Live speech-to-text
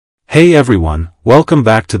Hey everyone, welcome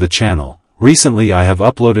back to the channel. Recently I have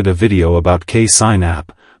uploaded a video about KSign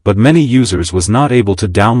app, but many users was not able to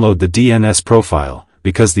download the DNS profile,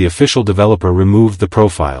 because the official developer removed the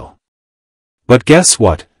profile. But guess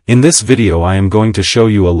what? In this video I am going to show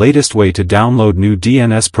you a latest way to download new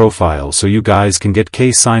DNS profile so you guys can get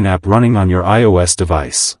KSign app running on your iOS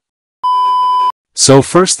device. So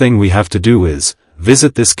first thing we have to do is,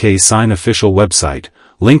 visit this KSign official website.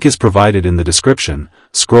 Link is provided in the description.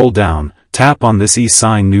 Scroll down, tap on this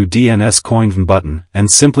Sign New DNS coin button,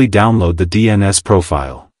 and simply download the DNS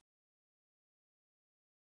profile.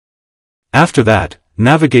 After that,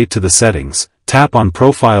 navigate to the settings, tap on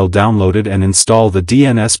Profile Downloaded and install the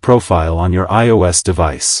DNS profile on your iOS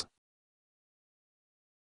device.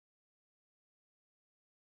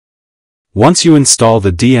 Once you install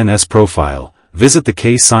the DNS profile, visit the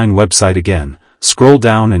KSign website again. Scroll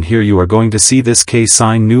down and here you are going to see this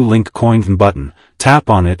KSign New Link coin button. Tap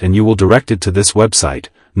on it and you will direct it to this website.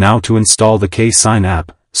 Now to install the KSign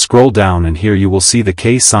app, scroll down and here you will see the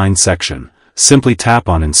KSign section. Simply tap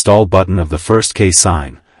on Install button of the first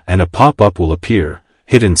KSign, and a pop-up will appear.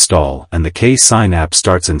 Hit Install and the KSign app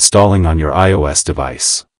starts installing on your iOS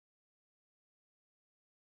device.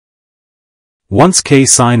 Once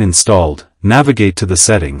KSign installed, navigate to the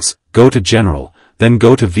settings, go to General, then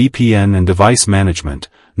go to VPN and Device Management.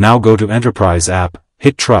 Now go to Enterprise App,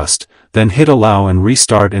 hit Trust, then hit Allow and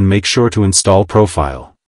restart and make sure to install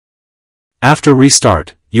profile. After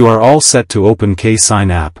restart, you are all set to open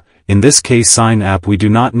KSign app. In this KSign app we do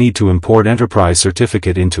not need to import Enterprise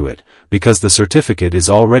Certificate into it, because the certificate is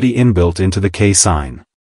already inbuilt into the KSign.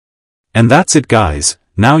 And that's it guys,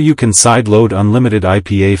 now you can sideload unlimited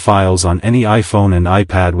IPA files on any iPhone and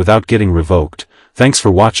iPad without getting revoked. Thanks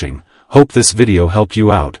for watching. Hope this video helped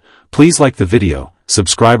you out. Please like the video,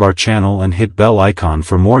 subscribe our channel and hit bell icon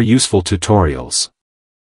for more useful tutorials.